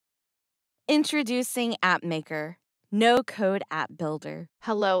Introducing Appmaker, no-code app builder.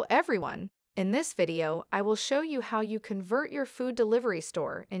 Hello everyone! In this video, I will show you how you convert your food delivery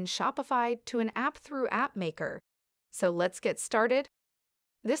store in Shopify to an app through Appmaker. So let's get started.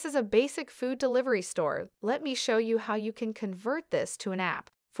 This is a basic food delivery store. Let me show you how you can convert this to an app.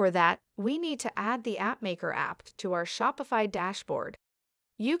 For that, we need to add the Appmaker app to our Shopify dashboard.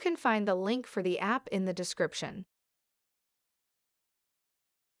 You can find the link for the app in the description.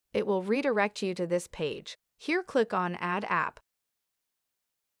 It will redirect you to this page. Here, click on Add App.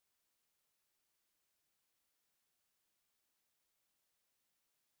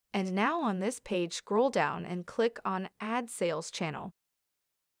 And now on this page, scroll down and click on Add Sales Channel.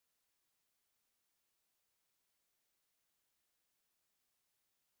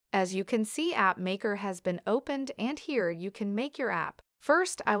 As you can see, Appmaker has been opened, and here you can make your app.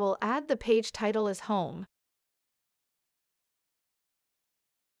 First, I will add the page title as Home.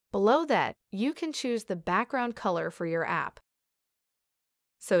 Below that, you can choose the background color for your app.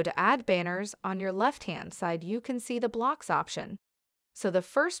 So to add banners, on your left-hand side you can see the blocks option. So the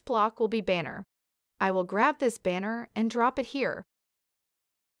first block will be banner. I will grab this banner and drop it here.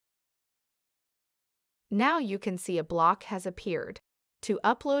 Now you can see a block has appeared. To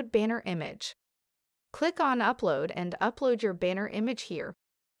upload banner image, click on Upload and upload your banner image here.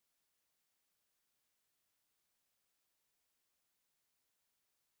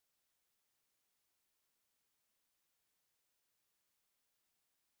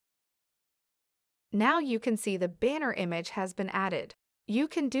 Now you can see the banner image has been added. You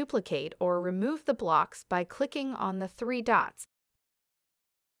can duplicate or remove the blocks by clicking on the three dots.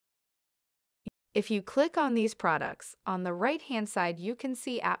 If you click on these products, on the right-hand side you can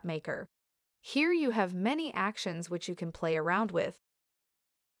see Appmaker. Here you have many actions which you can play around with.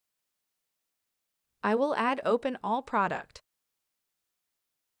 I will add Open All Product.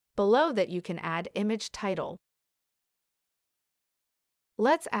 Below that you can add Image Title.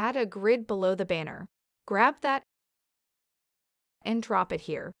 Let's add a grid below the banner. Grab that and drop it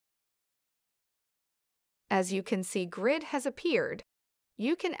here. As you can see, grid has appeared.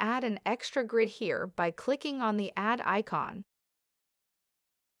 You can add an extra grid here by clicking on the Add icon.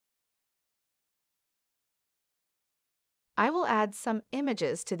 I will add some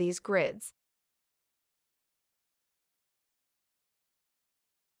images to these grids.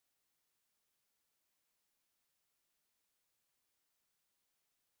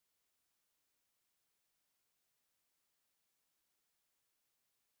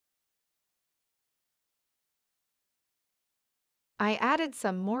 I added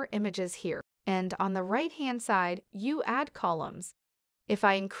some more images here, and on the right-hand side, you add columns. If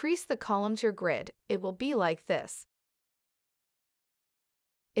I increase the columns your grid, it will be like this.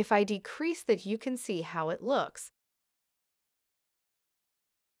 If I decrease that, you can see how it looks.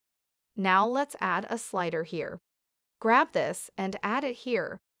 Now let's add a slider here. Grab this and add it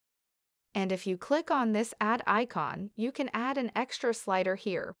here. And if you click on this Add icon, you can add an extra slider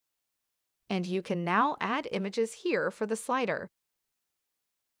here. And you can now add images here for the slider.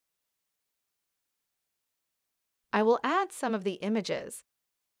 I will add some of the images.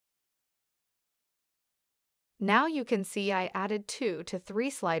 Now you can see I added 2 to 3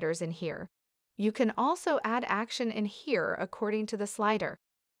 sliders in here. You can also add action in here according to the slider.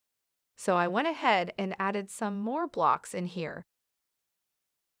 So I went ahead and added some more blocks in here.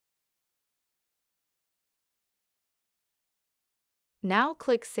 Now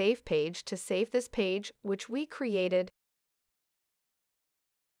click Save Page to save this page which we created.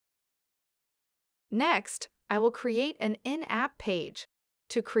 Next, I will create an in-app page.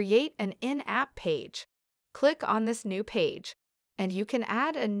 To create an in-app page, click on this new page, and you can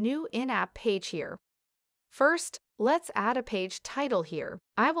add a new in-app page here. First, let's add a page title here.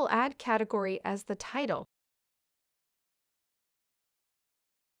 I will add category as the title.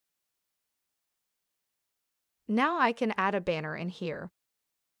 Now I can add a banner in here.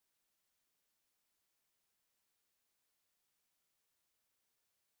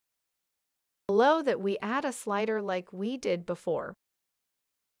 Below that, we add a slider like we did before.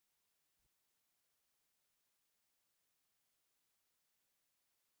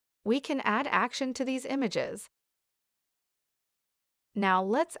 We can add action to these images. Now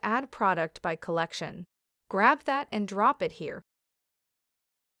let's add product by collection. Grab that and drop it here.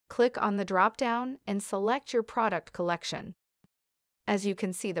 Click on the drop-down and select your product collection. As you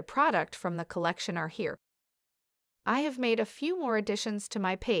can see, the product from the collection are here. I have made a few more additions to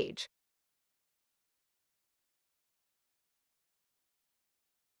my page.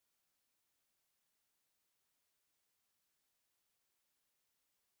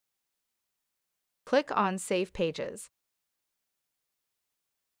 Click on Save Pages.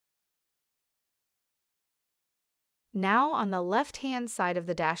 Now on the left-hand side of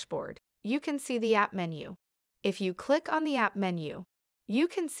the dashboard, you can see the app menu. If you click on the app menu, you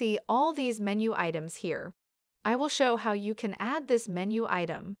can see all these menu items here. I will show how you can add this menu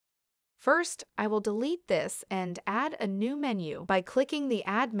item. First, I will delete this and add a new menu by clicking the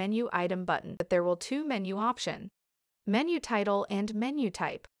Add Menu Item button. There will be two menu options, Menu Title and Menu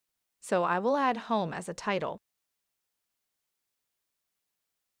Type. So I will add Home as a title.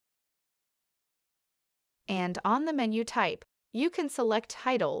 And on the menu type, you can select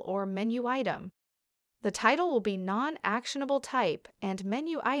Title or Menu Item. The title will be non-actionable type and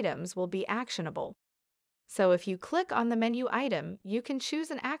menu items will be actionable. So if you click on the menu item, you can choose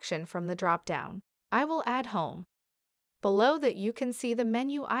an action from the drop-down. I will add Home. Below that you can see the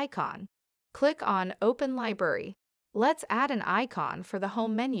menu icon. Click on Open Library. Let's add an icon for the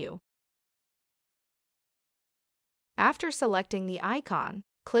home menu. After selecting the icon,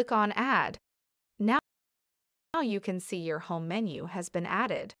 click on Add. Now you can see your home menu has been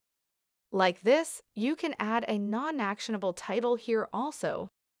added. Like this, you can add a non-actionable title here also.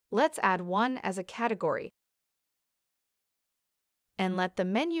 Let's add one as a category. And let the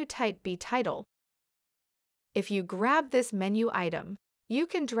menu type be title. If you grab this menu item, you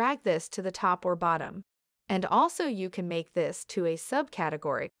can drag this to the top or bottom. And also you can make this to a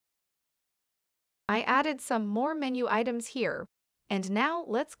subcategory. I added some more menu items here. And now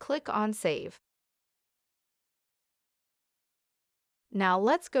let's click on Save. Now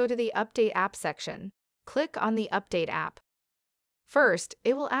let's go to the Update App section. Click on the Update app. First,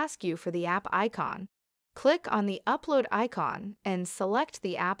 it will ask you for the app icon. Click on the Upload icon and select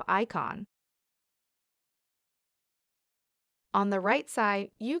the app icon. On the right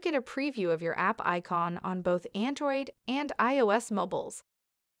side, you get a preview of your app icon on both Android and iOS mobiles.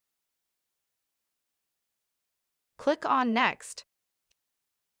 Click on Next.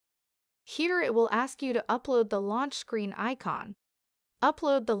 Here it will ask you to upload the launch screen icon.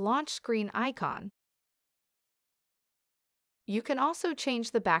 Upload the launch screen icon. You can also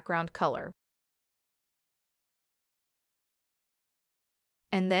change the background color.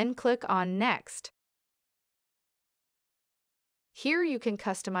 And then click on Next. Here you can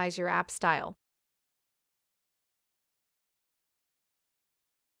customize your app style.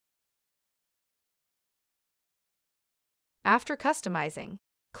 After customizing,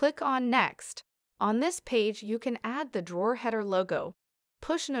 click on Next. On this page, you can add the drawer header logo,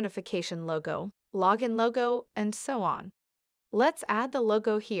 push notification logo, login logo, and so on. Let's add the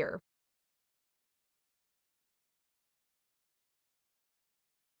logo here.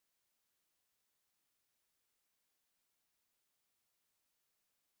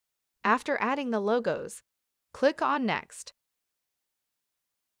 After adding the logos, click on Next.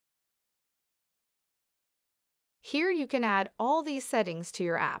 Here you can add all these settings to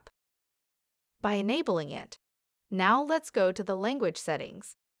your app by enabling it. Now let's go to the language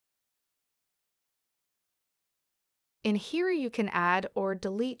settings. In here you can add or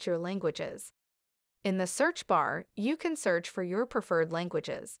delete your languages. In the search bar, you can search for your preferred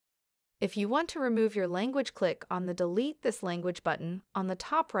languages. If you want to remove your language, click on the Delete this language button on the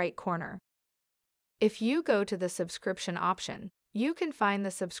top right corner. If you go to the subscription option, you can find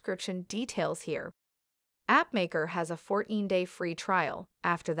the subscription details here. Appmaker has a 14-day free trial.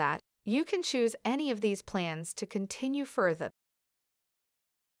 After that, you can choose any of these plans to continue further.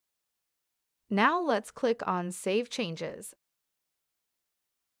 Now let's click on Save Changes.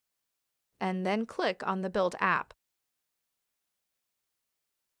 And then click on the Build app.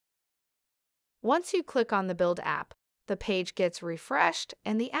 Once you click on the Build app, the page gets refreshed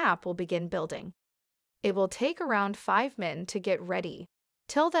and the app will begin building. It will take around 5 minutes to get ready.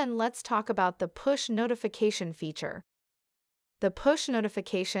 Till then, let's talk about the push notification feature. The push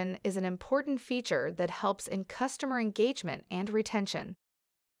notification is an important feature that helps in customer engagement and retention.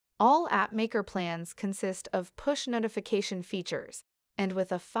 All Appmaker plans consist of push notification features, and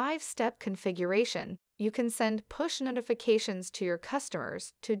with a 5-step configuration, you can send push notifications to your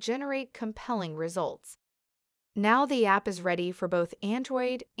customers to generate compelling results. Now the app is ready for both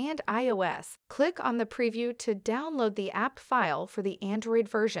Android and iOS. Click on the preview to download the app file for the Android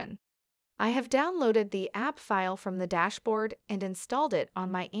version. I have downloaded the app file from the dashboard and installed it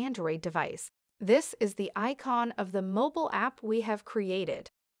on my Android device. This is the icon of the mobile app we have created.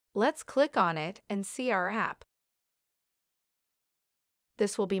 Let's click on it and see our app.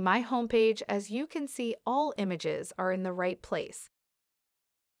 This will be my homepage. As you can see, all images are in the right place.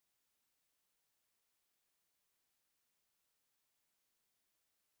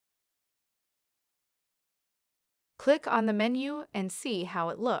 Click on the menu and see how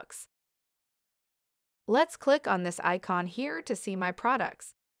it looks. Let's click on this icon here to see my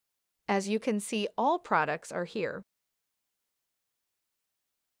products. As you can see, all products are here.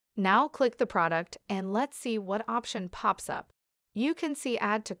 Now click the product and let's see what option pops up. You can see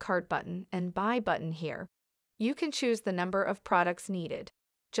Add to Cart button and Buy button here. You can choose the number of products needed.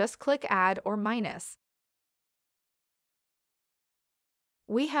 Just click Add or Minus.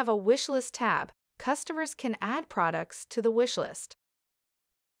 We have a Wishlist tab. Customers can add products to the wish list.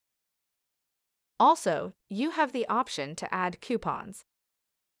 Also, you have the option to add coupons.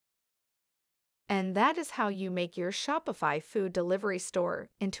 And that is how you make your Shopify food delivery store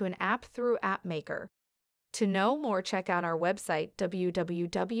into an app through Appmaker. To know more, check out our website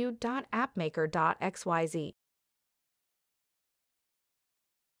www.appmaker.xyz.